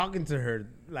talking to her,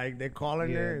 like they're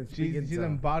calling her and speaking she's to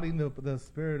embodying the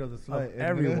spirit of the slut.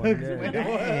 everyone. Yeah.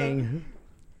 Dang.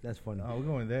 That's funny. Oh, we're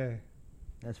going there.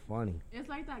 That's funny. It's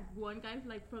like that one guy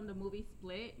like from the movie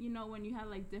Split. You know when you have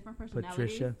like different personalities.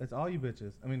 Patricia. That's all you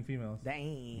bitches. I mean, females.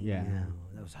 Dang. Yeah.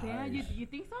 That was Yeah, hard. you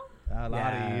think so? A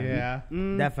lot of you, yeah.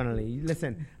 Definitely.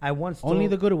 Listen, I once told, Only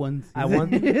the good ones. I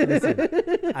once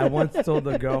told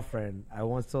a girlfriend.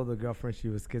 She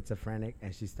was schizophrenic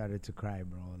and she started to cry,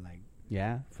 bro. Like,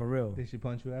 Yeah. for real. Did she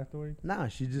punch you afterwards? Nah,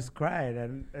 she just cried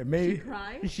and it She made.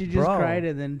 cried. She just Bro, cried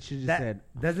and then she just That, said,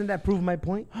 doesn't that prove my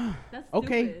point? That's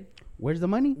okay. stupid. "Where's the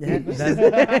money?" Doesn't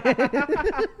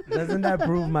that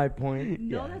prove my point?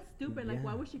 No, that's stupid. Like,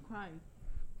 why would she cry?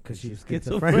 Because she's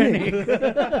schizophrenic.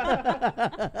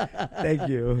 schizophrenic. Thank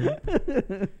you.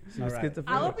 She was All right. schizophrenic.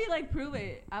 I would be like, prove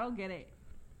it. I don't get it.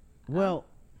 Well,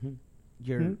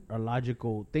 you're a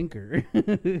logical thinker.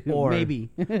 Or- maybe.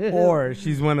 Or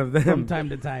she's one of them. From time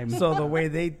to time. So the way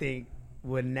they think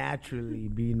would naturally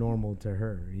be normal to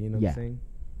her. You know what Yeah. I'm saying?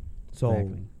 So,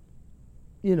 Exactly.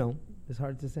 you know, it's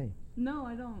hard to say. No,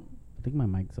 I don't. I think my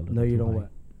mic's a little No, you too don't high.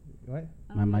 what? What?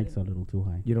 I My don't get mic's it. a little too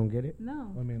high. You don't get it?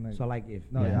 No. I mean, like, So like if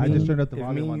no, Yeah. I just turned up the if me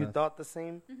volume and on you us. thought the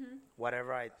same, Mm-hmm.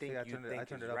 whatever I think I you turned it- I think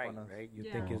turned is it up right, on us. right? You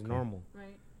Yeah. think Oh, is okay. normal.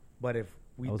 Right. But if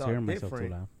we I was thought hearing myself too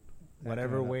different, loud.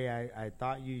 whatever turned it way I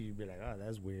thought you'd be like, oh,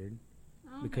 that's weird.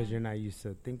 Okay. Because you're not used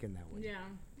to thinking that way. Yeah.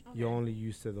 Okay. You're only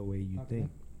used to the way you Okay.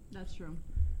 think. That's true.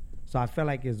 So I feel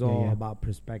like it's Yeah, all yeah. about Hey,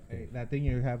 perspective. that thing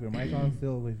you have your mic on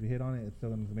still, if you hit on it, it's still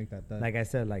going to make that thud. Like I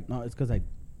said, like No, it's because I,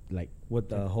 like, with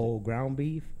the whole ground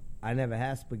beef, I never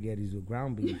had spaghettis with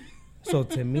ground beef. So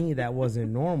to me, that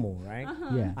wasn't normal, right?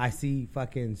 yeah. I see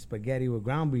fucking spaghetti with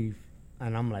ground beef,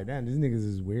 and I'm like, damn, these niggas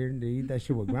is weird. They eat that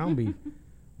shit with ground beef.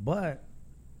 But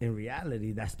in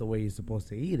reality, that's the way you're supposed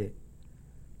to eat it.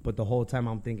 But the whole time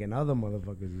I'm thinking other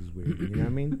motherfuckers is weird. You know what I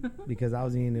mean? Because I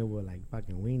was eating it with like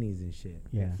fucking weenies and shit.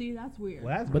 Yeah. See, that's weird.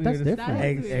 well, that's But that's weird. different. That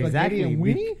is weird. Exactly. Spaghetti and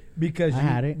weenie? Because I you,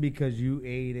 had it. because you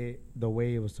ate it the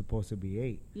way it was supposed to be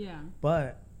ate. Yeah.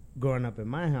 But growing up in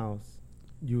my house,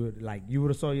 you would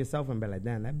have saw yourself and be like,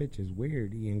 damn, that bitch is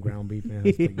weird eating ground beef and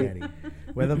her spaghetti.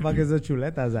 Where the fuck is the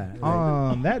chuletas at?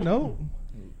 Like, That note,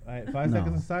 all right, 5 No.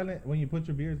 seconds of silent. When you put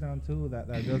your beers down too, that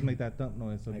does make that thump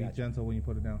noise. So I be got you. gentle when you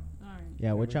put it down. All right.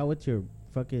 Yeah, watch out with your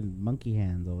fucking monkey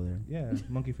hands over there. Yeah,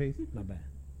 monkey face. not bad.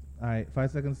 All right,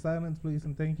 5 seconds of silence, please,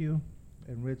 and thank you.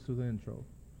 And Rich to the intro.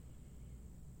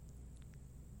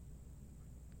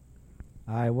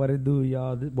 All right, what it do,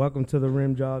 y'all? Welcome to the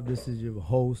Rim Job. This is your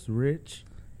host, Rich.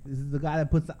 This is the guy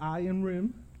that puts the eye in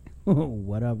rim.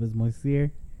 What up, is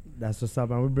Moisir? That's what's up,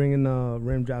 man. We're bringing the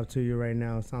Rim Job to you right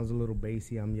now. It sounds a little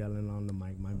bassy. I'm yelling on the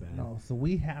mic. My bad. No, so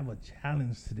we have a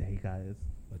challenge today, guys.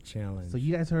 A challenge. So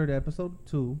you guys heard episode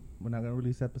 2. We're not gonna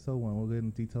release episode 1. We'll get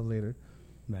into details later.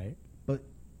 right? But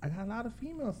I got a lot of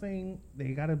females saying they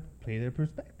gotta play their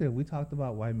perspective. We talked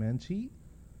about why men cheat.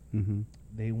 Mm-hmm.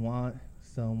 They want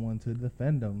someone to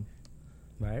defend them.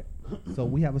 Right? So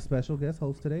we have a special guest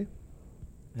host today.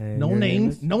 And No your name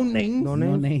names. is? No names. No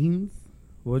No names? names.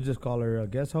 We'll just call her a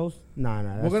guest host? Nah.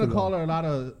 We're gonna call her a lot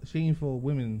of shameful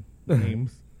women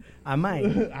names. I might.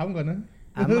 I'm gonna.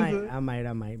 I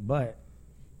might. But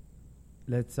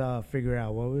let's figure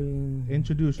out what we...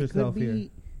 Introduce It yourself could here.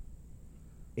 be.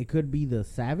 It could be the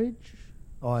savage.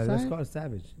 Oh, let's Side? call her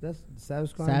Savage. That's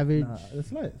Savage Crime? Savage.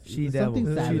 It's not. She it's devil.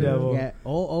 something She savage. devil. Yeah.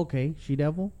 Oh, okay. She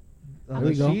devil. There There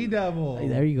we go. She devil. Hey,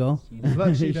 there you go.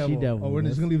 Slut she devil. She devil. Oh, we're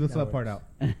just gonna leave the That slut part works.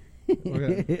 out. We're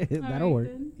gonna- All That'll right, work.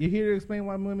 then. You here to explain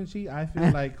why women cheat? I feel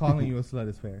like calling you a slut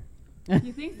is fair.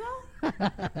 You think so?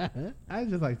 I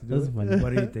just like to do That's it. funny.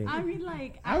 What do you think? I mean,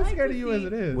 like, I'm like scared to of you as see-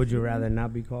 it is. Would you rather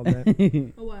not be called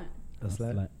that? What? A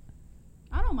slut?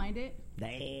 I don't mind it.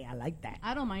 Hey, I like that.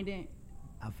 I don't mind it.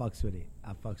 I fucks with it.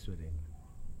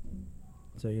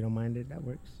 So you don't mind it? That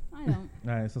works. I don't.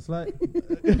 All right, so slut.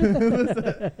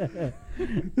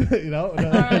 you know. All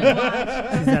right,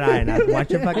 watch. She said, all right, now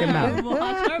watch your fucking mouth.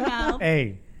 Watch your mouth.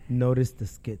 Hey, notice the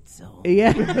schizo.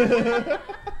 Yeah.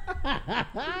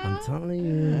 I'm telling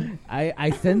you. I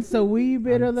sense a wee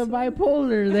bit of the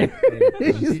bipolar there.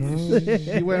 I'm telling you.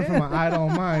 She went from an I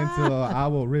don't mind to I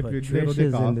will rip your little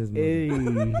dick Patricia's off. in this movie.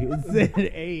 Hey, it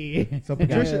said, hey. So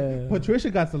Patricia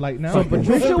got the light now. So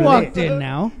Patricia Split. walked in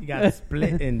now. You got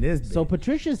split in this. So bitch.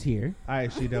 Patricia's here. All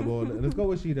right, she devil. Let's go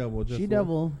with she devil. She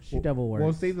devil works.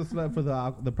 We'll save the slut for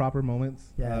the proper moments.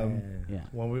 yeah, yeah.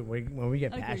 When we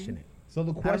get Agreed. passionate. So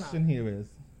the question here is,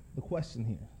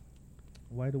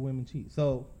 why do women cheat?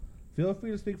 So feel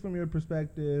free to speak from your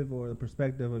perspective or the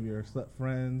perspective of your slut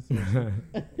friends.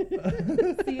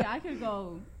 See, I could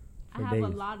go. I For have a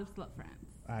days. lot of slut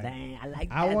friends. right. Dang, I like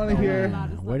I that. want to though. hear.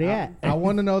 Where they at? I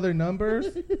want to know their numbers,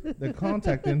 their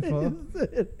contact info,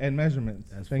 and measurements.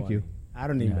 That's Thank funny. you. I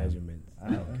don't need Yeah. measurements.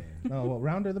 Okay. No, well,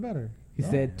 rounder the better. He No.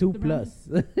 said 2 plus.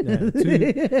 Yeah,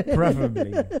 2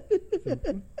 preferably.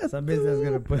 Some business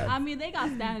gonna put. I mean, they got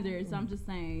standards. I'm just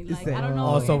saying. Like, said- I don't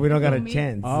know. Oh, so if we don't got a you'll meet-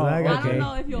 chance. Oh, Like, I okay. don't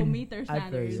know if you'll meet their I feel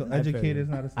standards. you. So I feel educated is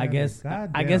you. not a I standard. guess.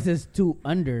 God I damn. guess it's 2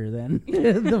 under then.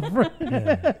 The front.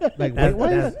 Yeah. Like, That's- what?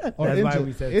 that's- Or that's why inches.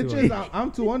 we said inches. 200.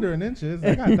 I'm 200 in inches.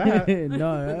 I got that.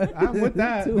 No, I'm with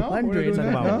that. No, we're 200. doing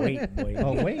Talking that. about No. weight, boy.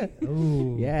 Oh, wait.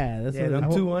 Ooh. Yeah, that's Yeah, what them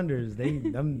I- 200s.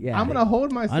 Them, Yeah. I'm gonna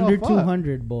hold myself under up.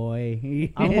 200, boy.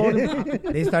 I'm holding.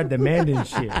 they start demanding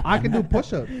shit. I can do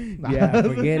push-ups. Yeah,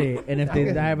 forget it. And if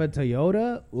they drive a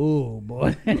Toyota, ooh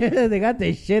boy, they got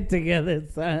their shit together,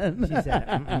 son. She said,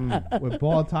 mm-mm. with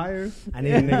ball tires. I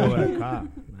need a nigga with a car.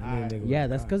 I need a nigga with Yeah, a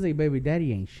that's car. because they baby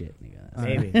daddy ain't shit, nigga.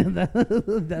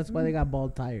 Maybe. That's why they got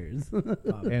bald tires.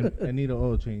 and need an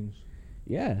oil change.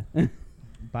 Yeah.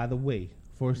 By the way,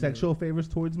 for sexual favors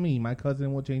towards me, my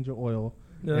cousin will change your oil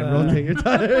and Uh, rotate your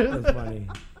tires. That's funny.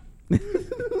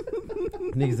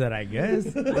 Nigga said, I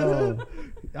guess.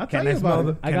 I'll tell Can you I smell about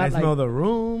the? it. I Can I got, smell the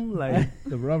room? Like,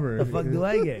 The rubber. the fuck do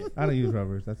I get? I don't use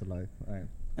rubbers. That's a lie. All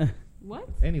right. What?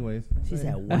 Anyways, She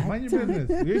said, mind what? Mind your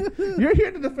business. You're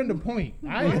here to defend the point.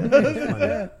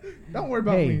 Don't worry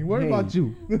about Hey, me. Worry hey. about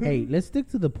you. Hey, let's stick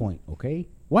to the point, okay?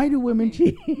 Why do women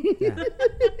cheat? Yeah.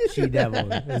 She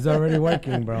devil. It's already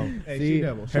working, bro. Hey, See, she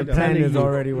devil. She Her devil. plan telling is you,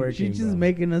 already working. She's just bro.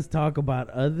 making us talk about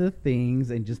other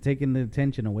things and just taking the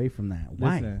attention away from that.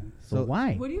 Why? Listen, so so-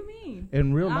 why? What do you mean?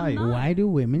 In real I'm life. not. Why do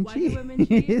women Why do cheat? women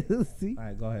cheat? See? All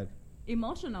right, go ahead.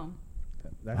 Emotional.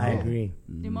 That's I it. agree.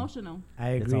 Emotional. I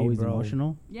It's agree, always bro.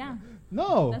 emotional. Yeah.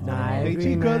 No, That's Nah, what I it they is. agree,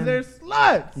 cheat because man. they're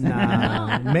sluts.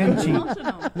 Nah, No, men it's cheat.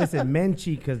 emotional. Listen, men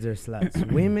cheat because they're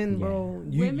sluts. Women, Yeah. bro.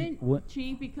 Women what-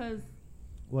 cheat because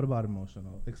What about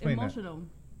emotional? Explain emotional.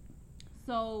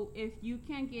 So if you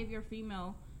can't give your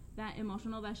female that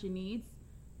emotional that she needs,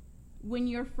 when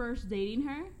you're first dating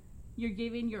her, you're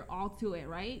giving your all to it,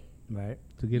 right? Right.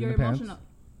 that. To get You're in the emotional. pants.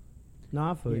 No,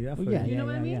 I feel you. I feel yeah, you. You know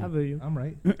what I mean? I feel you. I'm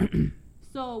right.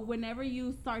 So whenever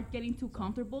you start getting too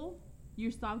comfortable,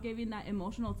 you stop giving that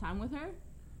emotional time with her.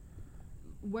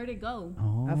 Where'd it go?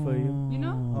 Oh. I feel you. You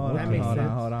know? Hold That on, makes hold sense.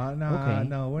 on, hold on. Nah, Okay.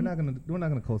 no, we're not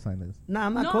gonna co-sign this. Nah,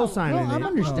 I'm not No. co-signing No, I'm it.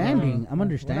 understanding. I'm We're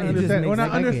understanding. It just not, makes we're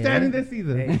not sense. understanding this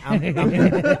either.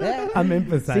 Hey, I'm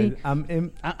emphasizing. See,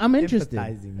 I'm I'm interested.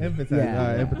 empathizing. Empathize,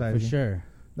 Yeah, empathize. for sure.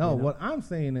 No, You know? what I'm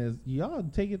saying is y'all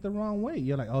take it the wrong way.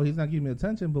 You're like, oh, he's not giving me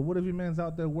attention. But what if your man's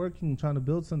out there working, trying to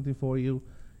build something for you,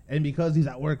 and because he's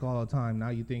at work all the time, now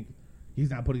you think he's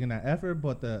not putting in that effort,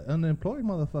 but the unemployed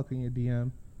motherfucker in your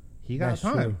DM, he got That's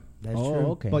time. true. That's Oh, true.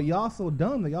 okay. But y'all so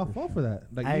dumb that y'all fall for that.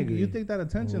 Like I you agree. think that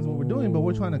attention is what we're doing, but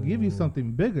we're trying to give you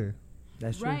something bigger.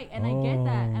 That's true. Right, and I get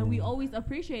that, and we Oh. always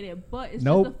appreciate it, but it's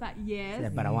Nope. just the fact, yes. Yeah,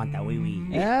 but I want that wee wee.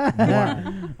 Yeah.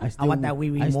 I want that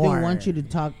wee wee I still more. want you to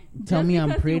talk. Tell Just me I'm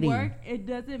because pretty. You work, it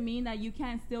doesn't mean that you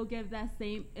can't still give that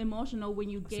same emotional when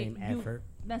you gave Same effort.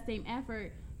 that same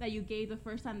effort that you gave the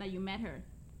first time that you met her.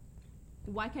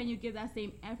 Why can't you give that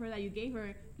same effort that you gave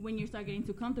her when you start getting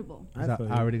too comfortable? I I feel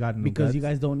you. already got new Because you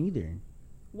guts. guys don't either.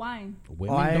 Why?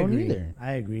 Women I don't agree. either.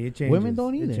 I agree. It changes. Women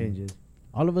don't either. It changes.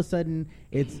 All of a sudden,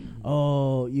 it's,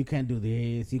 oh, you can't do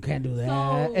this, you can't do that.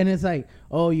 So- And it's like,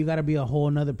 oh, you got to be a whole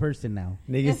nother person now.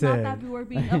 Nigga It's not said, that we're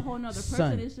being a whole nother person.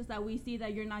 Son. It's just that we see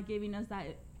that you're not giving us that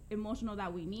emotional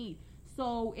that we need.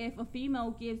 So if a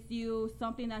female gives you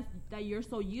something that you're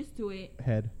so used to it,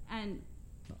 head. and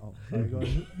Oh, sorry, go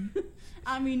ahead.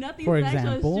 I mean nothing For sexual,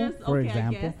 example, it's just for okay, I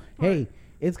example, guess. hey,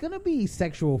 it's going to be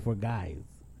sexual for guys.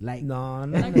 Like, no,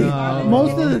 no, Like, no. regardless, most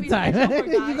it's of gonna the be time, sexual for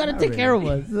you guys. got to Not take care of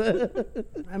really. us.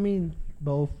 I mean,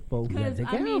 both. Because take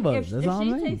I care mean, of us. if, That's if all she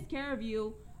I'm saying. takes care of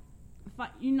you,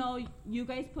 you know, you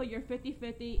guys put your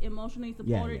 50-50 emotionally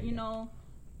Yeah, supported, yeah, you yeah. know,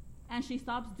 and she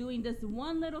stops doing this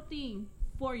one little thing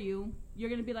for you, you're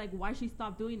gonna be like, why she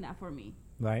stopped doing that for me,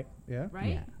 right, Yeah. right?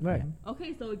 Yeah. right.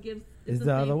 Okay, so it gives It's the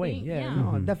same other way. thing. Yeah,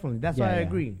 no, Mhm. definitely. That's Yeah, why I yeah.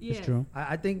 agree. Yes. It's true.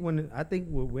 I think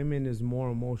with women is more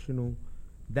emotional,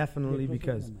 definitely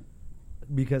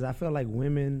because I feel like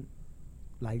women,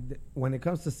 like when it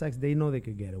comes to sex, they know they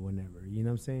could get it whenever. You know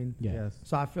what I'm saying? Yeah. Yes.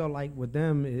 So I feel like with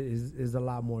them is a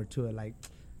lot more to it. Like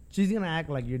she's gonna act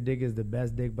like your dick is the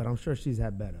best dick, but I'm sure she's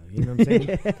had better. You know what I'm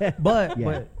saying? But Yeah.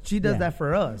 but she does Yeah. that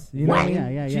for us. You know what I mean? Yeah,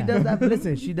 yeah, She yeah. does that.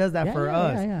 Listen, she does that Yeah, for yeah,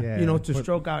 us. yeah, yeah. Yeah. You know, to For-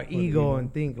 stroke our for the ego ego.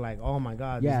 and think like, oh my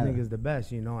god, Yeah. this nigga's the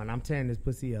best. You know, and I'm tearing this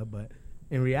pussy up, but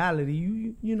in reality,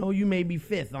 you know, you may be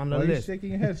fifth on the Why are you list. shaking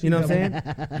your head? You know what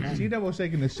I'm saying? She double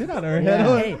shaking the shit out of her Yeah.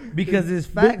 head. Hey, because it's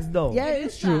facts though. Yeah, It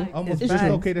it's is true. facts. Almost It's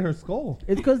dislocated her skull.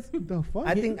 It's because The fuck?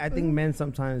 I think men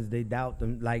sometimes they doubt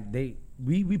them. Like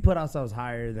we put ourselves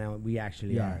higher than we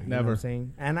actually Yeah, are. You know never. what I'm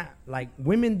saying? And like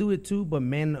women do it too, but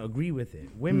men agree with it.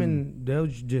 Women they'll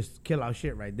just kill our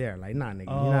shit right there. Like, nah, nigga,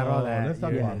 you're not all that. Let's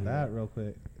talk You're- about that real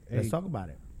quick. Let's Hey, talk about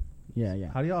it. yeah.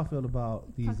 how do y'all feel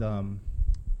about these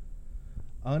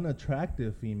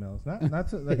unattractive females? Not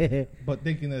to, like, but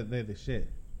thinking that they're the shit.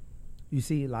 You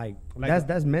see, like Like-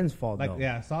 that's men's fault Like, though.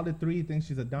 yeah, Solid 3 thinks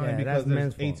she's a dime Yeah, because that's there's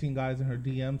men's fault. 18 guys in her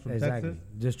DMs from Exactly. Texas.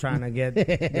 Just trying to get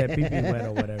their pee wet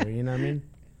or whatever. You know what I mean?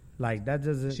 Like that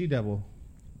doesn't. She devil.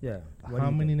 Yeah. What do How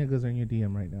you many think? niggas are in your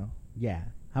DM right now? Yeah.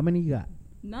 How many you got?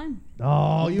 None.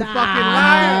 Oh, you fucking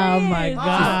Ah, liar! Oh my Serious.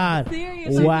 God.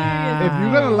 Serious. Wow. Serious. If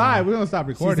you're gonna lie, we're gonna stop She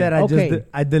recording. said Okay.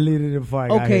 I deleted it before I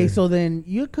got Okay, here. so then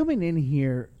you're coming in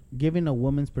here giving a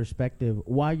woman's perspective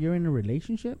while you're in a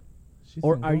relationship, She's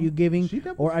or single. are you giving, She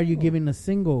double or are you single. giving a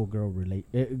single girl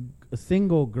a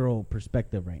single girl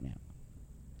perspective right now?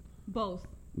 Both.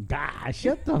 God,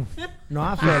 shut the. No,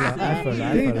 I feel that. I feel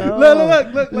that. I feel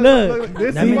that. Look. Look,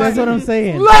 This That see, means- that's what I'm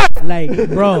saying. Like,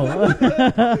 bro,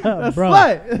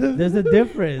 there's a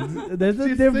difference. There's a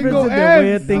She's difference single in the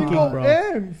way of and thinking, single bro.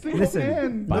 and single Listen,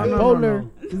 and. no, Bipolar.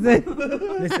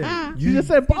 Listen, You just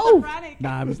said both. Schizophrenic.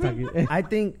 Nah, I'm just talking. I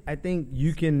think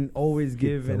you can always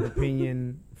give an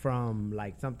opinion from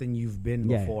like something you've been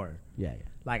Yeah. before. Yeah,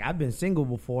 Like I've been single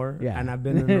before, yeah. and I've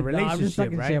been in No, a I'm just relationship,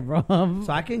 talking right? shit, bro.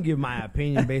 So I can give my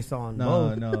opinion based on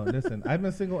No, both. listen. I've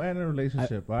been single and in a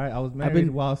relationship. All right, I was married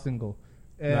been- while single.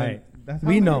 And Right. That's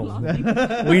We how- know.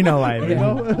 We know, You Ivan.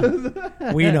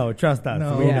 know? We know. Trust us.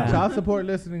 No, We know. Yeah. child support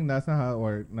listening. That's not how it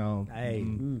works. No. Hey,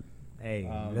 Mm-mm. hey,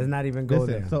 Um, let's not even go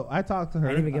Listen, there. so I talked to her.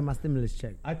 I didn't even get my stimulus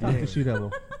check. I talked to She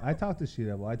Devil.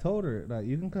 I told her that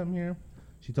you can come here.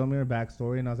 She told me her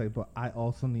backstory, and I was like, but I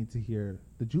also need to hear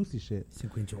the juicy shit.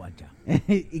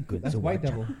 That's White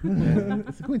Devil.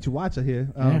 It's a Quinchuacha here.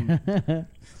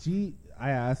 I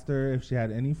asked her if she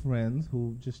had any friends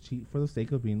who just cheat for the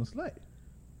sake of being a slut.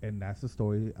 And that's the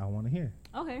story I want to hear.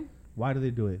 Okay. Why do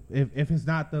they do it? If it's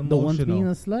not the The one's emotional. being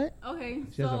a slut? Okay.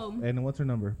 She has So and what's her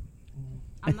number?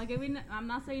 I'm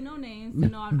not saying no names. You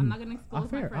know, I'm not gonna expose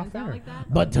Fair, my friends fair. out like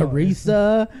that. But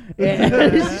Teresa,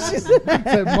 yeah.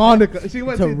 Said Monica. She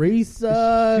went.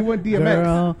 Teresa, She went DMX.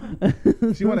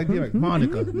 girl. She went like DMX.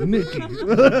 Monica, Nikki.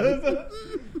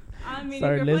 I mean,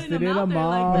 Start if you're putting listing them it out there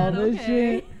like all that, this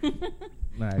okay.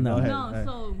 Nah, No. go ahead. No,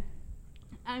 so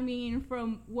I mean,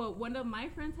 from what one of my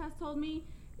friends has told me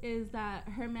is that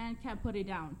her man can't put it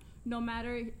down. No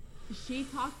matter she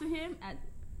talks to him,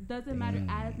 doesn't matter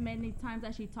as many times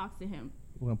as she talks to him.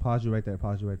 We're gonna pause you right there.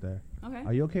 Okay.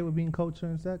 Are you okay with being coached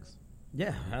during sex?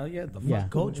 Yeah, hell yeah. The fuck, Yeah.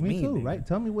 coach me me, too, nigga. right?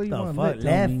 Tell me where you The want to fuck, live.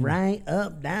 left, right,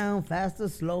 up, down, faster,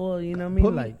 slower. You know what I mean?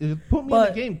 Put Like, me, put me in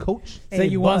but- the game, coach. Say Hey,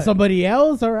 you want but- somebody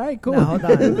else? All right, cool. Now hold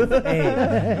on.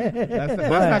 Hey, That's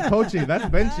not coaching. That's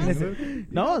benching. Listen.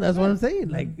 No, that's what I'm saying.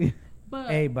 Like, But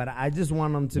hey, but I just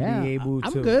want them to yeah, be able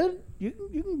I'm to. good. You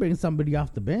can bring somebody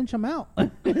off the bench. I'm out.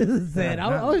 Said,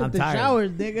 I'll hit I'm the tired.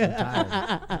 showers, nigga.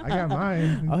 I got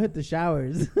mine. I'll hit the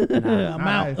showers. I'm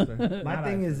out. My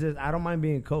thing is just I don't mind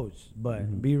being coached,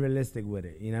 but be realistic with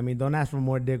it. You know what I mean? Don't ask for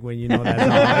more dick when you know that's all.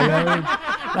 You know what I mean?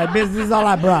 Like, bitch, this is all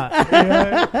I brought. You know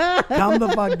what I mean? Calm the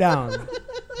fuck down.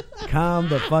 Calm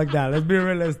the fuck down. Let's be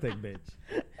realistic, bitch.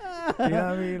 You know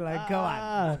what I mean? Like, come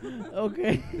on.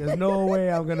 Okay. There's no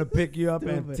way I'm gonna pick you up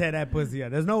and Stupid. tear that pussy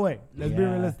up. There's no way. Let's be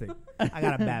Yeah. realistic. I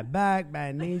got a bad back,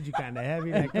 bad knees. You kind of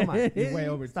heavy. Like, come on. He's way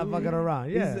over Stop two. fucking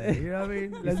around. Yeah, said- you know what I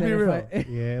mean? He Let's said be if real. I-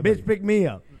 Yeah, Bitch, pick me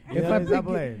up. You If know, I, stop pick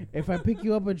playing. you, if I pick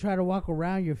you up and try to walk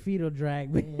around, your feet will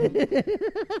drag me.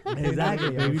 Exactly,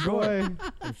 I'm baby short. boy.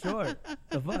 I'm short.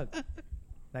 The fuck?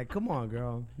 Like, come on,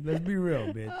 girl. Let's be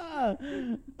real, bitch.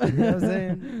 You know what I'm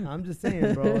saying? I'm just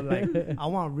saying, bro. Like, I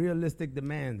want realistic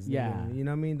demands. nigga. Yeah. You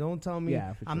know what I mean? Don't tell me.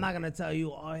 Yeah, for I'm sure. not gonna tell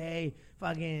you, oh, hey,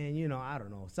 fucking, you know, I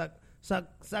don't know, suck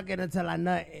it until I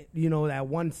nut. You know, that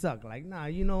one suck. Like, nah,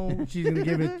 you know, she's gonna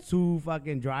give it 2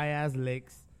 fucking dry ass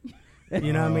licks.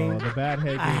 You know what I mean? The bad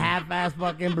head A game. half-ass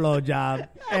fucking blowjob,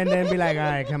 and then be like, all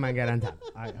right, come on, get on top.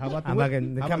 All right, how about I'm the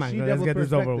fucking- how come about on, she let's devil get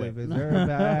this over perspective? with. Is there a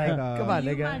bad? Come on, you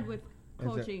nigga. mind with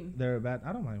coaching. There a bad?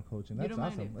 I don't mind coaching. You That's don't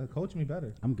mind awesome. Coach me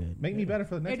better. I'm good. Make me better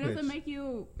for the It next doesn't bitch. make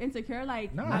you insecure.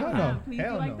 Like, No, I hell can't no. please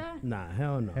Hell you like no. that. Nah,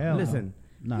 hell no. Hell no. Listen,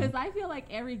 No. Because I feel like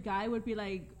every guy would be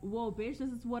like, "Whoa, bitch, this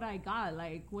is what I got.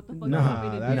 Like, what the fuck Nah, do you want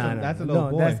me to do?" that's a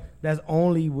little boy. That's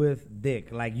only with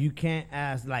dick. Like you can't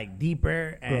ask like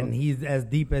deeper, and Bro. he's as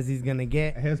deep as he's gonna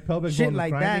get. His pelvic Shit bone is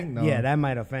like grinding? that, No. yeah, that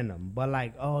might offend him. But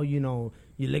like, oh, you know,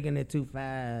 you're licking it too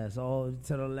fast. Oh,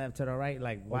 to the left, to the right.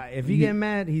 Like, why? If he You- get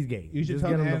mad, he's gay. you should Just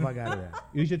get tongue him the and- fuck out of there.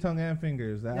 Use your tongue and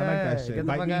fingers. I like Yeah, that get shit. the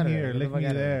Bite fuck me outta here, there. Get lick the fuck me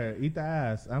outta there, eat the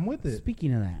ass. I'm with it.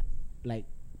 Speaking of that, like,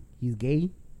 he's gay.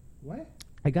 What?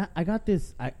 I got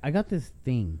this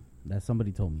thing that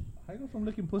somebody told me. How you go from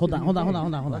licking pussy? Hold to on. gay? Hold on,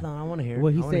 I want to hear.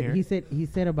 Well, I wanna hear. he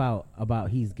said about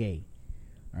he's gay.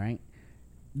 All right.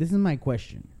 This is my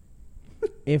question.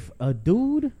 If a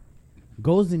dude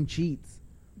goes and cheats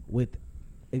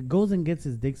goes and gets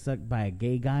his dick sucked by a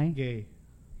gay guy, Gay.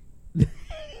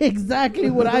 exactly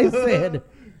what I said,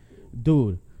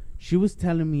 dude. She was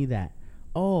telling me that.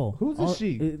 Oh, Who's a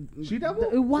she? She devil?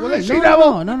 Why? Well, she no,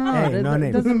 devil? no. Hey, That- no that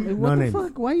names. doesn't- What No the names.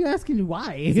 fuck? Why are you asking me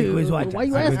why? Secret watch. Why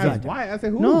you Secret asking? watch. Why? I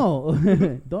said who?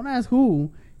 No, don't ask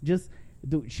who. Just,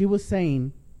 dude, she was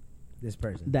saying This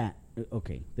person. that.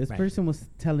 Okay, this Right. person was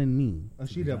telling me A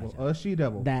she devil. A she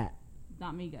devil. that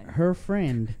Not me, guys. her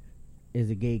friend is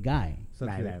a gay guy, Suck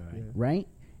Right, it. right, right. Yeah. right?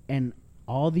 And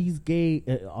all these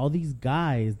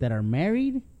guys that are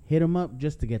married hit him up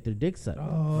just to get their dick sucked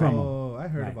from him. Oh, I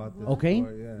heard Right. about this. Okay,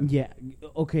 before, yeah.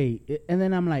 okay. And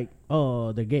then I'm like,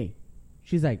 oh, they're gay.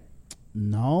 She's like,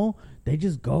 no, they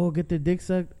just go get their dick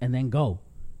sucked and then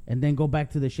go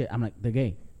back to the shit. I'm like, they're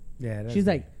gay. Yeah. She's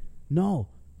like, no,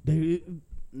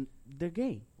 they're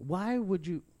gay. Why would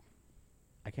you?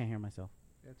 I can't hear myself.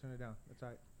 Yeah, turn it down. That's all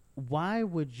right. Why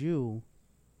would you,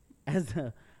 as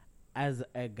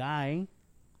a guy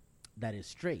that is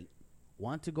straight,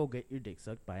 want to go get your dick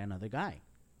sucked by another guy?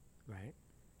 right.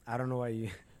 I don't know why you.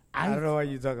 I- I don't know why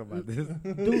you talking about this,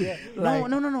 Dude, Like,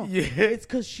 no. yeah. It's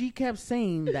because she kept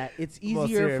saying that it's Well,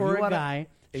 easier sir, if for you a wanna- guy.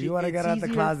 If you want to get out the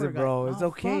closet, bro, it's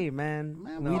okay, man.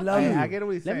 Man, We well, love you. I get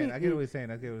what he's Let saying. me- I get what he's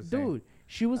saying. I get what he's saying.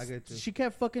 Dude, I get you. she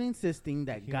kept fucking insisting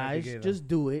that He might be guys gay, though. just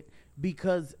do it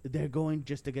because they're going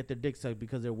just to get their dick sucked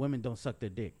because their women don't suck their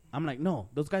dick. I'm like, no,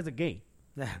 those guys are gay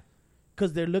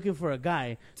because they're looking for a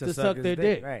guy to suck his their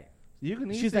dick. Right. You can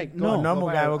She's easily like, go- no. A normal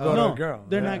go guy by- will go no, to a girl.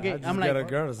 they're Yeah, not I gay. just I'm get like, a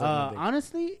girl to suck my dick.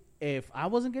 honestly, if I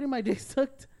wasn't getting my dick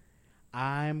sucked,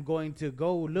 I'm going to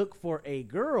go look for a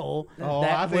girl Oh, I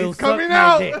that think will he's suck coming my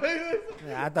out. dick.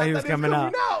 Yeah, I thought he was thought he was coming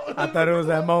out. coming out. I thought it was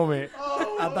that moment.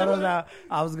 Oh, I thought it was that.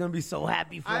 I was gonna be so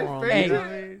happy for I him. figured You know it. what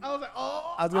I mean? I was like,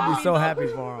 oh. I was gonna be so happy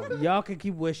for him. Y'all can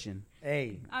keep wishing.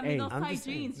 Hey, I mean, Hey, those I'm tight just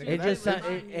saying, jeans. nigga, It just just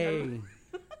like hey, mine.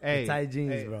 Hey, tight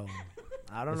jeans, hey. bro.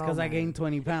 I don't it's know. because I man. gained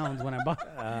 20 pounds when I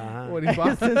bought. What he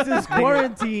bought? Since this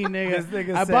quarantine, This nigga,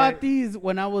 nigga I said- bought these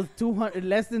when I was 200,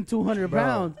 less than 200 Bro,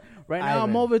 pounds. Right now, I'm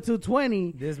Ivan, over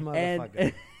 220. This and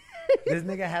motherfucker. This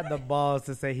nigga had the balls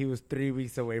to say he was 3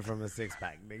 weeks away from a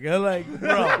 6-pack, nigga. Like,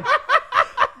 bro,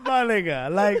 my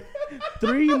nigga, like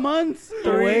 3 months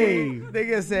away.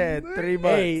 Nigga said 3 months.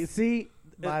 Hey, see,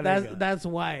 My that's nigga. that's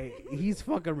why he's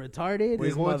fucking retarded. Wait,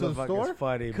 This going to the motherfucker's store?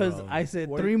 funny, Because bro. I said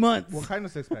What- 3 months. What kind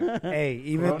of six pack? Hey,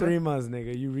 even Corona? 3 months,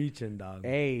 nigga. You reaching, dog.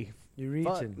 Hey, You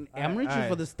fuck, reaching. I'm reaching Alright.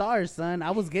 for the stars, son.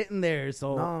 I was getting there,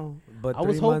 so No, but I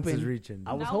was 3 months is hoping. reaching.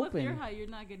 I was Now with hoping. your height, you're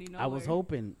not getting nowhere. I was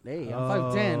hoping. Hey, I'm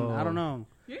Oh. 5'10". I don't know.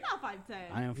 You're not 5'10".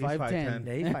 I am He's 5'10".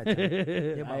 Yeah, he's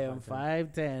 5'10". You're about I am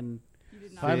 5'10". 5'10". You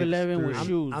did not. 5'11" with I'm-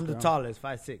 shoes. I'm the bro. tallest,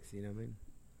 5'6". You know what I mean?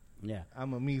 Yeah.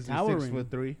 I'm a measly Towering.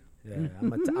 6'3". Yeah,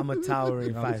 I'm a towering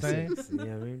You know what I'm 5'6". You know what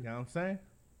I mean? You know what I'm saying?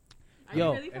 Are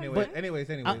Yo, you really 5'10"? Anyways,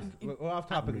 we're off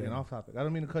topic again. Off topic. I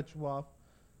don't mean to cut you off,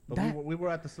 but That- we were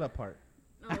at the slut part.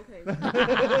 Oh, okay.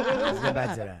 Let's get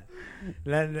back to that.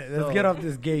 Let's So- get off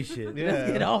this gay shit. Yeah.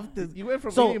 Let's get off this. You went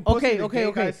from So eating pussy to okay.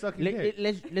 gay guys sucking dick.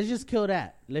 Let's just kill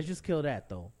that. Let's just kill that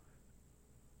though.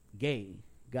 Gay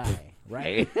guy,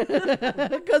 right?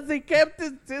 Because they kept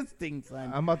insisting,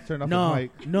 son. I'm about to turn off No, the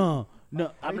mic. no. you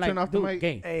I'm turn like, off the dude, mic?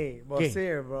 gay. Hey, well, Gay.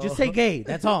 here, bro. Just say gay.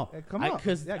 That's all. Hey, come on.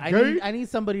 Because Yeah, I gay. need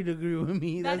somebody to agree with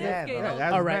me. That That's is it. gay, Yeah, though.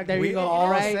 that's All right, back. there We you go. all All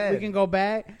right, said. we can go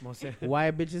back. Most here. Why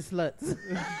bitches sluts?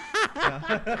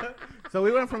 So we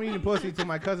went from eating pussy to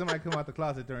my cousin might come out the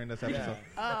closet during this episode.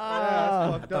 I Ah,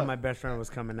 Fucked thought up. my best friend was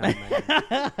coming out,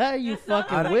 man. you It sounded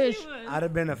fucking like wish. he was. I'd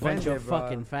have been Bunch offended, of bro.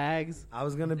 fucking fags. I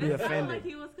was gonna be It sounded offended. like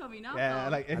he was coming out. Yeah, though.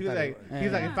 like if I he's thought like, it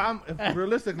he's like, if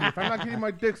realistically, if I'm not getting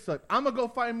my dick sucked, I'm gonna go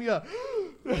find me a.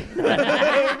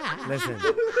 Listen,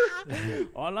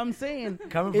 All I'm saying,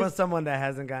 coming from someone that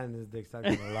hasn't gotten his dick sucked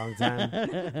in a long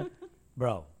time,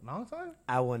 bro, Long time.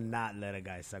 I will not let a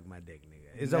guy suck my dick,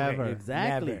 nigga. It's Never. okay.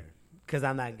 Exactly. Never. Because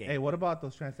I'm not gay. Hey, what about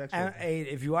those transsexuals? And, hey,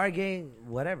 if you are gay,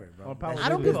 whatever, bro. More power That's I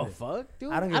your don't give a business. fuck,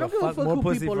 dude. I don't give a fuck. who More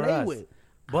pussy people for lay us. with.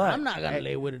 But I'm not gonna Hey,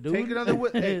 lay with a dude. Take another.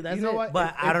 Hey, That's you know it. what?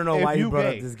 but I If- don't know if why you brought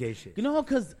gay, up this gay shit. You know,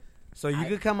 because So you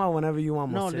could come out whenever you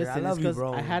want, no, Monsieur. listen, I love it's you, 'cause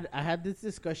bro. I had this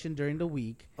discussion during the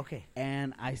week, Okay.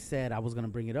 and I said I was gonna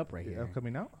bring it up right here.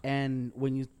 coming out. And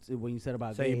when you said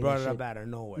about So gay, you brought that it up shit- out of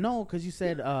nowhere. No, because you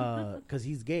said because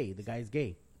he's gay. The guy's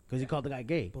gay. Because you called the guy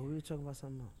gay. But we were talking about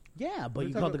something else. Yeah, but We're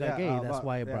you called the talking- guy yeah, gay. That's about-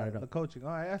 why I brought it The up. coaching.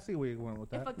 All right, I see where you're going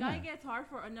with If that. a guy Yeah. gets hard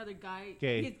for another guy,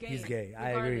 Gay. he's gay. He's gay. I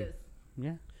agree. regardless.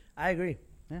 Yeah. I agree.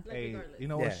 Like, Hey, regardless. you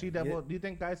know Yeah, what? She devil. yeah. Do you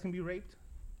think guys can be raped?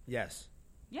 Yes.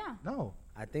 Yeah. No.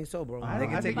 I think so, bro. I They don't-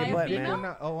 can I take think your by a butt, female?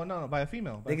 man. Oh no, by a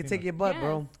female. They can take your butt,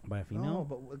 bro. By a female. No,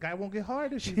 but a guy won't get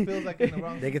hard if she feels like in the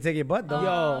wrong. They can take your butt, though.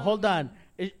 Yo, hold on.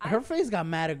 Her face got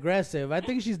mad aggressive. I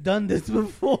think she's done this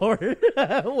before.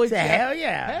 Which- Hell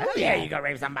yeah. Hell yeah. You gonna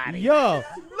rape somebody. Yo,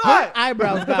 her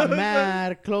eyebrows got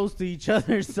mad close to each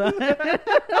other, son.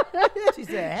 She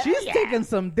said, hell She's yeah. taken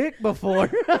some dick before.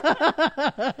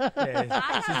 Yeah,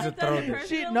 I she's a haven't done it throw.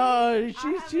 she personally. no, I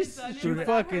haven't she's done it, she but I've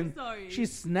fucking heard stories. she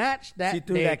snatched that. She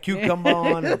threw dick. that cucumber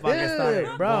on and fucking started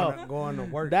Dude, bro. going to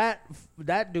work.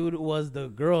 That dude was the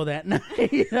girl that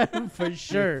night for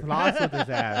sure. Floss with his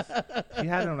ass. She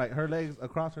had him like her legs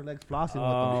across her legs, flossing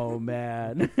Oh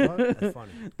man. with them.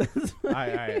 That's funny. all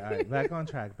right. Back on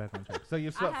track. So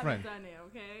your I slut haven't friend. done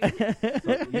it, okay? So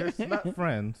your slut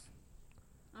friends.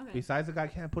 Okay. Besides the guy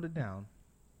can't put it down.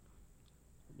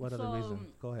 What So, other reason?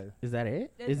 Go ahead. Is that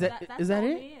it? That's- Is that that's is that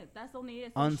only it? That's only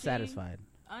it. So Unsatisfied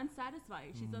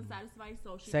unsatisfied. She's unsatisfied,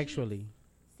 so she sexually. cheats.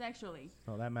 Sexually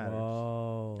So that matters.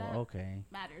 Oh, That- okay.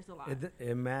 matters a lot.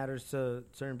 It matters to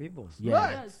certain people.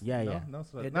 Yeah, does. yeah, yeah. No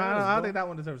slut. It No, does, I don't bro. think that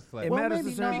one deserves a slut. It Well, matters to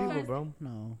maybe certain not. people, bro.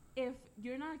 No. If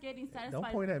you're not getting satisfied,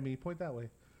 Don't point at me. Point that way.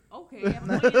 okay.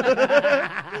 I'm pointing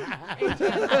at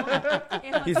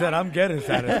He said, I'm getting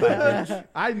satisfied, bitch.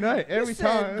 I nut every said,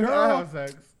 time I girl. have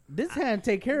sex. This hand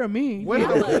take care of me. Wait,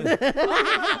 Yeah, wait, but- wait.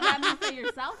 that means that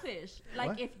you're selfish. Like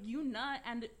What? if you nut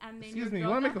and then Excuse your me, you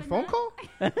girl want to make a doesn't phone nut, call?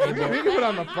 we can put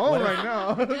on the phone right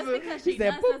now. Just because she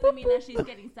said, nuts boop, doesn't boop, mean that she's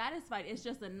getting satisfied. It's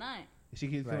just a nut. She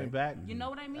keeps coming Right. back. You know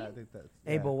what I mean? I think that's.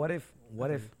 Hey, yeah. but what if,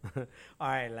 all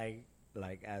right,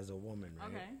 like as a woman, right?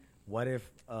 Okay. What if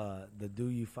the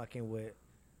dude you fucking with,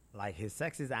 like his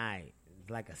sex is aight, it's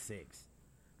like a 6,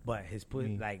 but his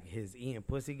Me. like his eating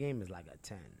pussy game is like a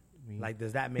 10. Me. Like,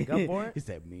 does that make up for He it?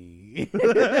 said me.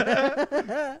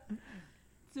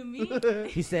 To me,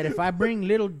 He said if I bring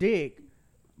little dick,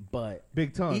 but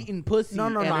Big tongue. eating pussy No.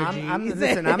 energy.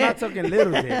 Listen, I'm not talking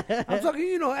little dick. I'm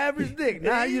talking, average dick.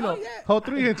 Nah, Hold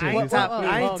 3 inches. I you ain't said. top,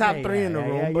 I ain't top okay, 3 in the yeah,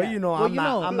 room, yeah, but yeah. you know, Well, I'm you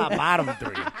not, know. I'm not bottom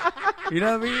 3. You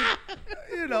know what I mean?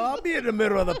 I'll be in the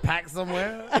middle of the pack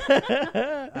somewhere. You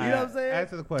know what I'm saying?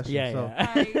 Answer the question. Yeah, so, yeah. alright, so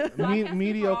I can't speak for all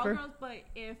mediocre? girls, but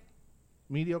if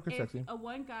mediocre sexy. a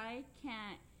one guy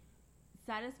can't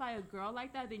satisfy a girl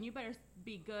like that, then you better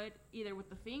be good either with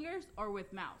the fingers or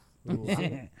with mouth. Ooh,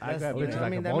 I That's- got you bitches know what I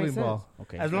like mean? a That bowling makes sense. ball.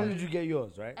 Okay. As long as you get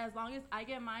yours, right? As long as I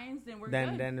get mine, then we're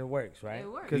Then good. then it works, right?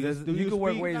 It works. Because Do you you can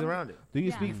work speak- ways around it. Do you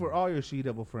Yeah. speak for all your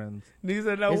she-double friends? Nigga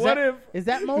said, now Is what that, if is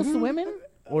that most women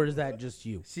or is that just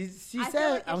you? she I feel said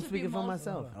like it I'm should be speaking for most-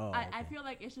 myself. Oh, I okay. feel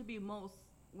like it should be most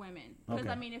women. Because, Okay.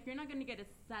 I mean, if you're not going to get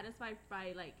satisfied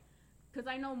by, like, because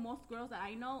I know most girls that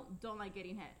I know don't like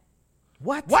getting head.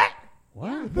 What? What?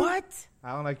 What?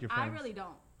 I don't like your I friends. really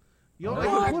don't. You don't What?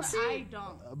 like your I pussy?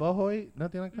 don't. Bohoy?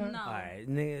 Nothing like that? No. All right,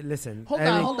 nigga, listen. Hold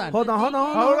Every- on. Hold on. Hold on, Hold hold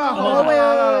on. on.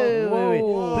 wait.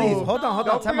 Whoa. Please, hold on.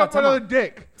 Don't Time bring out. up another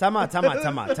dick. Time out.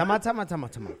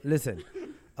 Listen,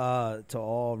 to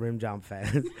all Rim Jam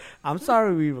fans, I'm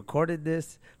sorry we recorded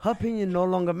this. Her opinion no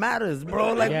longer matters,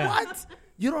 bro. Like, Yeah. what?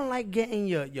 You don't like getting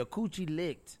your coochie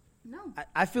licked. No.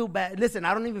 I feel bad. Listen,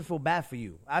 I don't even feel bad for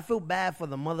you. I feel bad for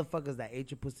the motherfuckers that ate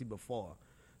your pussy before.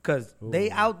 Because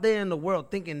they out there in the world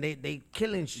thinking they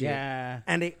killing shit. Yeah.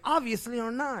 And they obviously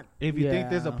are not. If you think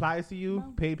this Yeah. applies to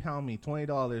you, PayPal me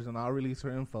 $20 and I'll release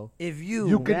her info. If you...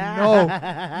 You can know. You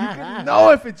can know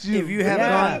if it's you. If you have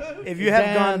Yeah. gone, if you have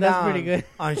Damn, gone that's down pretty good.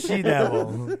 on She Devil,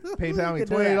 PayPal me could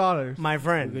do that. $20. my We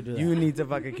friend, could do that. you need to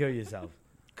fucking kill yourself.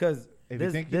 Because If you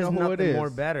there's, think you there's know who it nothing is. more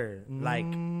better. Like,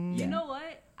 Mm. You know what?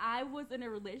 I was in a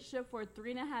relationship for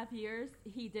 3.5 years.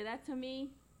 He did that to me.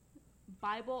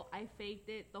 Bible, I faked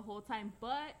it the whole time,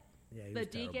 but yeah, he the was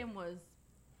terrible. deacon was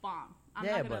bomb. I'm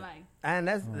Yeah, not gonna but lie. and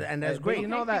that's But great. you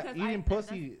know Okay, that because eating I-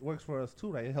 pussy works for us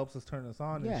too, right? It helps us turn us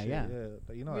on. Yeah, and shit. yeah.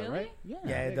 But you know that, Really? right? Yeah.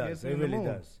 Yeah, it It does. gets It you in the really mood.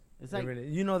 does. It's It like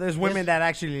really, there's women that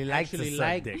actually like to actually suck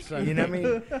like dick. sucking. You know what I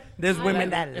mean? There's I women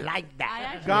like- that like I that.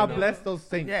 actually God do. bless those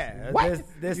saints. Yeah, What?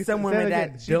 there's You some said women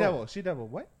again. that She don't. devil. She devil.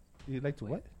 What? You like to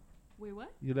what? Wait,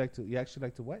 what? You actually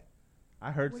like to what? I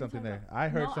heard What are you something talking there. about? I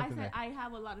heard no, something I said there. I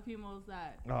have a lot of females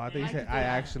that. No, I think you like said to do I that.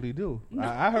 actually do. No.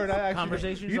 I heard I actually.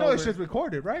 Conversation's You know this over. shit's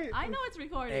recorded, right? I know it's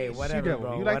recorded. Hey, whatever, devil.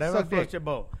 bro. You like to whatever suck floats dick. your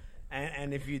boat.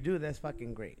 And if you do, that's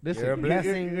fucking great. Listen, you're a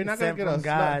blessing. you're not gonna sent get from a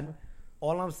God. slut.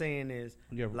 All I'm saying is,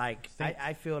 You're like, saint.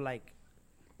 I feel like,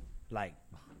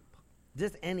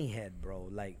 just any head, bro.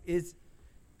 Like,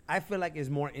 I feel like it's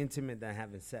more intimate than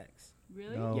having sex.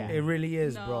 Really? No. Yeah. It really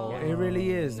is, No. bro. Yeah. It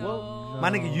really is. No.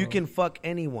 My nigga, you can fuck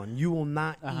anyone. You will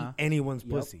not Uh-huh. eat anyone's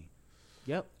Yep. pussy.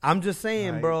 Yep. I'm just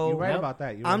saying, Right. bro. You're right Yep. about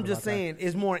that. You're I'm right just about that. saying,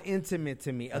 it's more intimate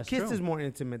to me. That's a kiss true. is more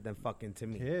intimate than fucking to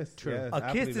me. Kiss. True. Yes, A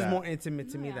I kiss believe is that. more intimate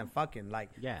to me Yeah. than fucking. Like,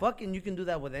 Yeah. fucking, you can do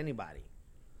that with anybody.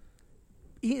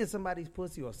 Eating somebody's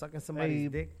pussy or sucking somebody's Hey.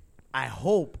 dick, I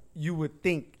hope you would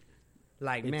think,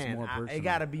 like, It's man, more it personal.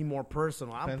 gotta be more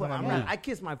personal. Depends on my mood. I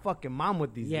kiss my fucking mom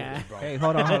with these Yeah. niggas, bro. Hey,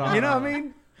 hold on. You know what I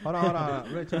mean? Hold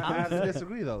on. Rich, I have to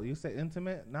disagree though. You say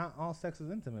intimate. Not all sex is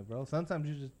intimate, bro. Sometimes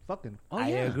you just fucking. Oh, I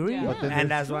yeah. agree, Yeah. But then and there's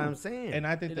that's what two. I'm saying. And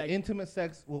I think the Like- intimate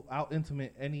sex will out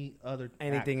intimate any other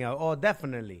Anything act. else? Oh,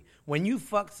 definitely. When you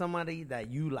fuck somebody that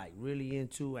you like really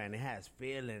into and it has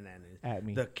feeling and At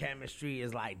me. the chemistry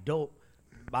is like dope,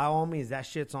 by all means, that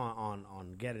shit's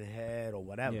on getting head or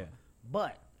whatever. Yeah.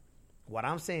 But what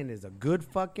I'm saying is a good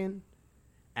fucking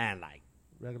and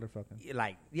Regular fucking.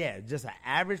 just an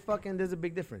average fucking. There's a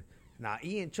big difference. Now,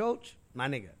 eating choach, my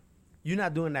nigga, you're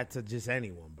not doing that to just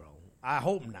anyone, bro. I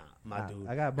hope not, my Nah, dude.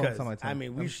 I got bumps 'Cause, on my tongue. I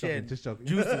mean, I'm we just joking, shared just joking.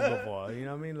 juices before. You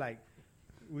know what I mean? Like,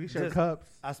 We share just-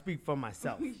 cups. I speak for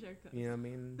myself. We share cups. You know what I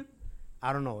mean?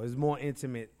 I don't know. It's more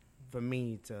intimate for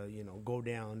me to, go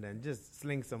down than just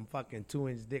sling some fucking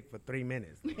 2-inch dick for 3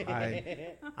 minutes.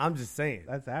 I'm just saying.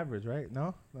 That's average, right?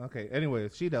 No? Okay.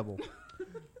 Anyways, she double.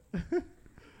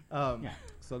 Yeah.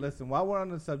 So listen, while we're on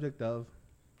the subject of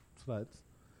sluts,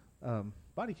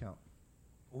 body count.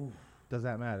 Ooh. Does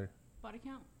that matter? Body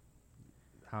count.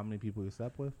 How many people you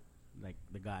slept with? Like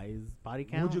the guy's body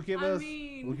count. Would you give I us?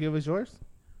 mean- Would you give us yours?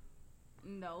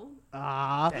 No.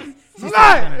 Ah,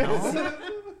 Slut!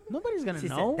 nobody's gonna She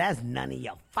know. said, that's none of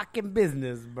your fucking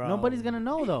business, bro. Nobody's gonna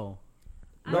know though.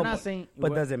 No, We're not but- saying.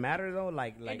 But we're- does it matter, though?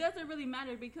 Like, It doesn't really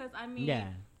matter because I mean, Yeah.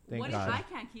 Thank what God. if I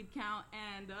can't keep count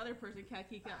and the other person can't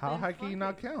keep count? How Then high can you fuck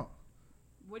not it. count?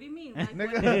 What do you mean? Like,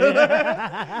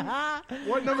 Nigga.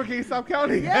 What number can you stop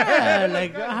counting? Yeah,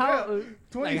 like how?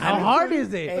 20. Like how hard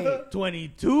is it? Hey.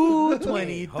 22, Hey,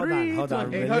 23, hold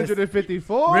on.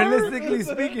 854. realistically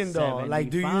speaking, though, like,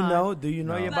 do you 75. know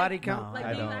No. your body count? No. Like,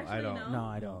 I do you don't, actually I don't. know? No,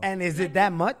 I don't. And is it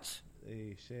that much?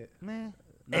 Hey, shit. Nah,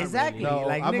 Exactly. No,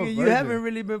 like, I'm a nigga, you virgin. haven't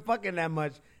really been fucking that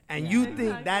much, and you think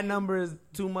Exactly. that number is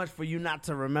too much for you not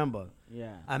to remember.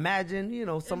 Yeah.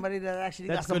 Imagine, somebody that actually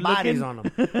That's got some good bodies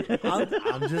looking. on them.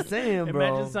 I'm just saying, bro.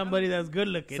 Imagine somebody that's good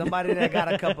looking. Somebody that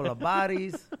got a couple of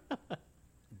bodies.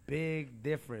 Big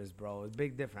difference, bro. It's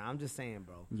big difference. I'm just saying,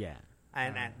 bro. Yeah.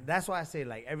 And that's why I say,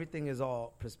 like, everything is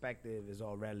all perspective, is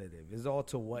all relative. It's all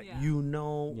to what Yeah. you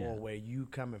know Yeah. or where you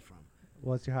coming from.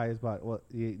 What's your highest body? What?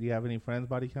 Do you have any friends'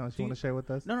 body counts you Do want to share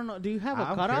with us? No. Do you have a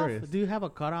I'm cutoff? curious. Do you have a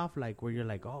cutoff like where you're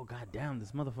like, oh goddamn,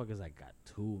 this motherfucker's like got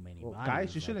too many Well, bodies.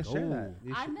 guys, you shouldn't like, share oh. that.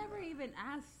 You I should- never even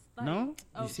asked. Like, No? You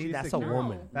of- see, she's that's a a no.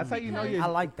 woman. That's how you know Because- you're. I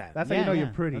like that. That's how you know you're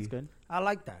pretty. That's good. I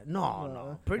like that.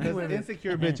 No. Pretty There's women.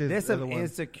 insecure bitches. There's are some the ones.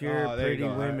 insecure, Oh, there you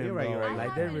pretty go. women, You're right, bro. you're right. I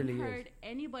Like, there haven't really heard is.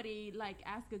 anybody like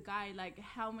ask a guy like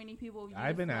how many people. You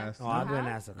I've been slept asked. Oh, you I've been have?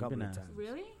 asked a couple been of asked. times.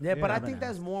 Really? Yeah, but Yeah, I I've think been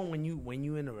that's more when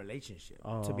you in a relationship.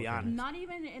 Oh, to be okay. honest. Not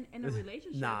even in a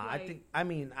relationship. Nah, like, I think. I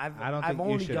mean, I don't I've think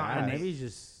you only should gotten ask. it. Maybe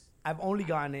just I've only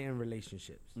gotten it in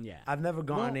relationships. yeah. I've never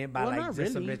gone in by like not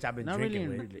just really. a bitch I've been Not drinking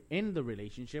really with. in the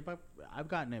relationship. I've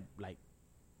gotten it like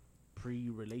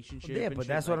pre-relationship. Yeah, and but shit,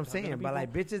 that's what I'm talking to saying. But people.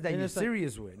 like bitches that And you're it's like-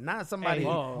 serious with, not somebody Hey,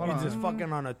 you hold on. just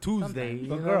fucking on a Tuesday. Sometimes. You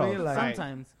But know what I mean? girls, Like, right.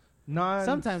 sometimes, Non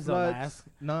sometimes they'll sluts, ask.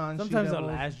 non Sometimes they'll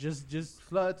she-devils, ask. Just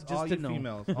sluts, just all to you know.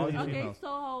 females, all you Okay, females.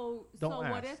 so Don't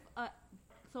what ask.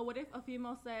 if what if a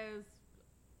female says,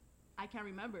 "I can't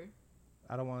remember."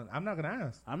 I'm not gonna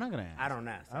ask. I'm not gonna ask. I don't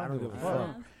ask. I I don't don't give give a a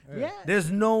fuck. fuck. Yeah.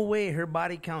 There's no way her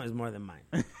body count is more than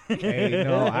mine. Hey,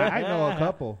 no, I know a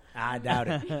couple. I doubt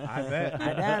it. I bet.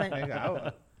 I doubt it.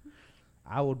 Nigga,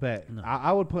 I would bet. No.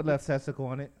 I would put left testicle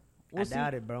on it. I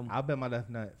doubt it, bro. I'll bet my left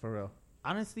nut for real.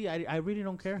 Honestly, I really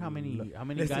don't care how many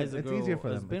Listen, guys a It's girl easier for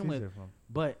has them. been It's with, easier for them.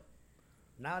 but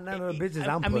None of the bitches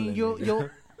I I'm mean, pulling. you'll nigga.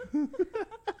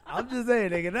 I'm just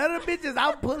saying, nigga. None of the bitches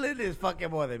I'm pulling is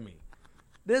fucking more than me.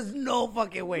 There's no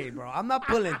fucking way, bro. I'm not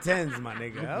pulling 10s, my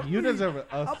nigga. You deserve a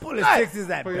I'm pulling slut 6s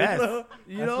at for best. yourself.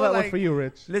 You A know, slut was like for you,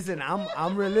 Rich. listen,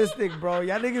 I'm realistic, bro.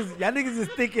 Y'all niggas is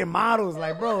thinking models,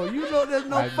 like, bro. You know, there's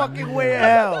no fucking way in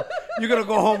hell you're gonna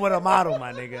go home with a model,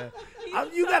 my nigga.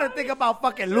 You gotta think about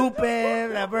fucking Lupe,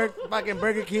 that fucking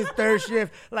Burger King's third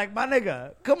shift. Like, my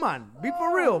nigga, come on, be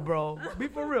for real, bro. Be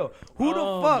for real. Who the fuck?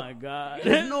 Oh my god.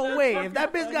 There's no way. If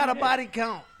that bitch got a body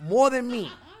count more than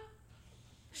me,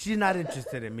 she's not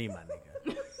interested in me, my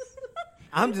nigga.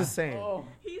 I'm just saying.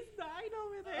 He's dying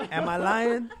over there. Am I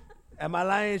lying? Am I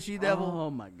lying, she devil? Oh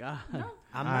my god. I'm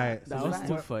All not. right, That so was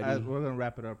too funny. We're gonna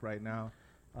wrap it up right now.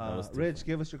 was too Rich,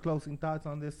 give us your closing thoughts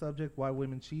on this subject. Why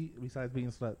women cheat besides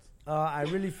being sluts? I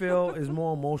really feel it's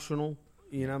more emotional.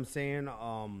 You know what I'm saying?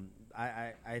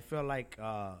 I feel like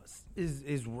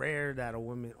it's rare that a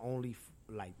woman only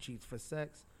like cheats for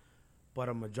sex, but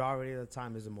a majority of the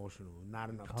time is emotional. Not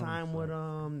enough time with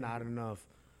them, not enough,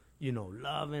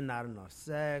 loving, not enough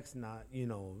sex, not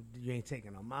you ain't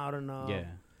taking them out enough. Yeah.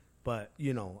 But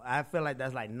I feel like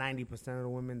that's like 90% of the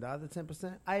women. The other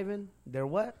 10%, Ivan, they're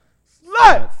what?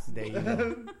 Sluts. There you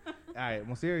go. All right,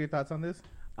 Monsieur, your thoughts on this?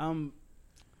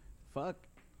 Fuck.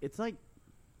 It's like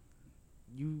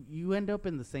you end up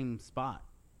in the same spot.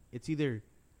 It's either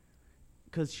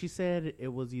because she said it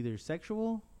was either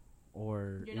sexual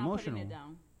or You're not emotional. putting it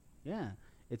down. Yeah.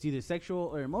 It's either sexual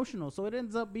or emotional, so it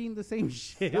ends up being the same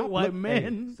shit. Stop Why look-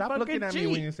 men hey, stop fucking looking at me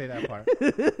when cheat. you say that part.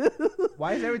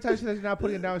 Why is every time she says you're not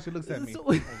putting it down, she looks at me? So-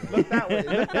 Look that way.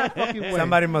 Look that fucking way.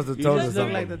 Somebody must have You told just us look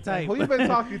something. like the type. Who you been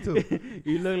talking to?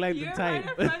 You look like You're the type.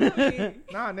 right in front of me.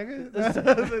 Nah, nigga.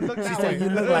 Look She that said way.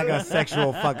 you look like a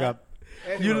sexual fuck up.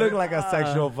 You look like a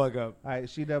sexual fuck up. All right,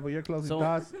 She-Devil, your closing So-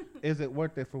 thoughts. Is it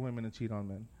worth it for women to cheat on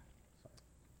men?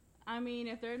 I mean,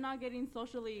 if they're not getting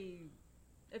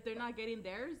if they're not getting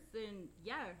theirs, then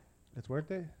yeah, It's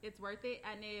worth it? it's worth it.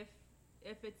 And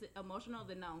if it's emotional,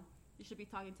 then no, you should be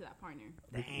talking to that partner.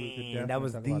 We could Dang, definitely that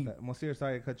was talk about deep. that. Monsieur,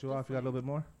 sorry to cut you off. You got a little bit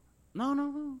more?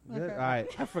 No. Good. Okay. All right.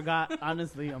 I forgot.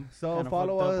 Honestly, I'm So kinda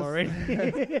follow fucked us. up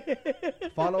already.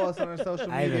 Follow us on our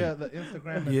social Ivan, media. The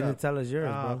Instagram is You up. didn't tell us yours,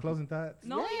 bro. Closing thoughts.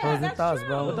 No, yeah, Closing that's thoughts, true.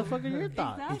 bro. What the fuck are your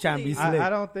thoughts? You trying to be Exactly. slick. I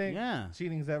don't think Yeah.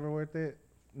 cheating's ever worth it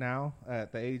now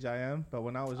at the age I am. But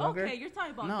when I was younger, Okay, you're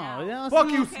talking about No, now. yeah, fuck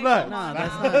so- you, Okay, slut. come on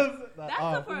That's now. not- That's Oh.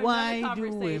 up for Why another do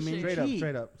women conversation. Straight up, cheat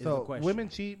straight up. is the So question. women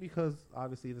cheat because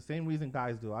obviously the same reason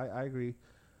guys do. I agree,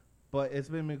 but it's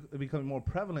been becoming more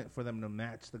prevalent for them to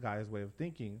match the guy's way of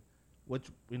thinking. Which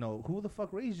who the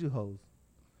fuck raised you hoes?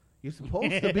 You're supposed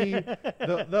to be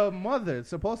the mother. It's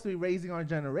supposed to be raising our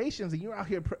generations, and you're out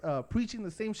here preaching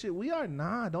the same shit we are.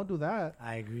 Nah, don't do that.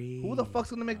 I agree. Who the fuck's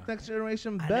gonna make the next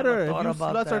generation I better? never If thought you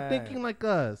about sluts are that. thinking like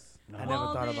us. I never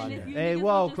Well, thought then about if that. you Hey, niggas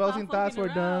well, would just stop closing thoughts were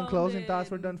fucking done. around, Closing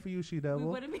thoughts were then done for you, We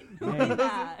She-Devil. wouldn't be doing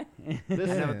that. I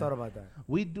Listen, never thought about that.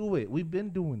 we do it. We've been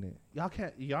doing it.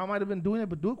 Y'all might have been doing it,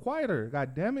 but do it quieter.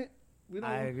 God damn it. We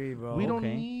I agree, bro. We don't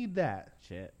Okay. need that.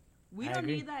 Shit. We I don't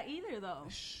agree. need that either, though.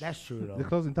 That's true, The though.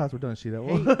 closing thoughts were done,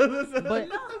 She-Devil. But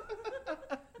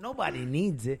Nobody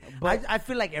needs it. But I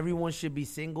feel like everyone should be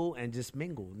single and just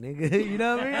mingle, nigga. You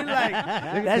know what I mean? Like,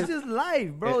 that's just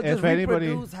life, bro. If Just anybody-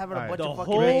 reproduce, having a Alright. bunch the of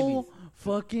fucking whole babies.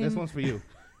 fucking This one's for you.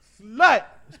 Slut!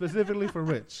 Specifically for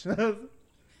Rich.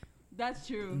 That's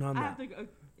true. No, I'm I not. have to go.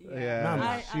 Yeah, No, I'm not.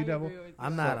 I She-Devil. agree with you.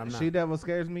 I'm not. She-Devil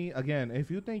scares me. Again, if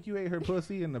you think you ate her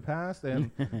pussy in the past and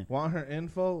want her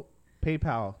info,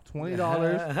 PayPal, $20.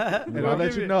 And I'll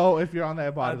let you know if you're on that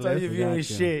I'll bottom tell you list. if you ain't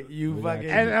Gotcha. shit. You We got fucking. you.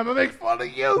 And I'm going to make fun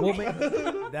of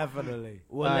you. Definitely.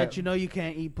 We'll Alright. let you know you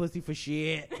can't eat pussy for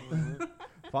shit.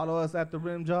 Follow us at The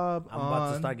Rim Job I'm about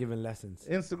to on start giving lessons.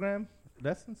 Instagram.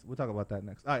 Lessons? We'll talk about that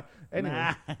next. All right. Anyway.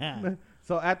 Nah.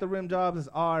 So at The Rim Jobs is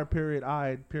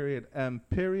R.I.M.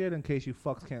 in case you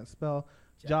fucks can't spell.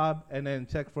 Job. And then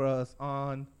check for us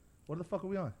on, what the fuck are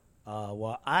we on?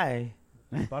 Well,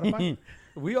 Spotify?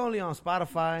 we only on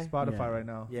Spotify. Spotify Yeah. right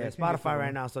now. Yeah, You can get Spotify follow.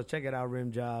 right now. So check it out.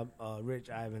 Rim Job, Rich,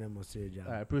 Ivan, and Monsieur Job.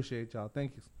 I appreciate y'all.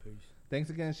 Thank you. Peace. Thanks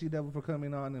again, She-Devil, for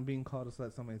coming on and being called a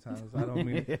slut so many times. I don't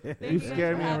mean it. Thank You guys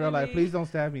scared for me in real having life. me. Please don't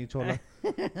stab me, Chola.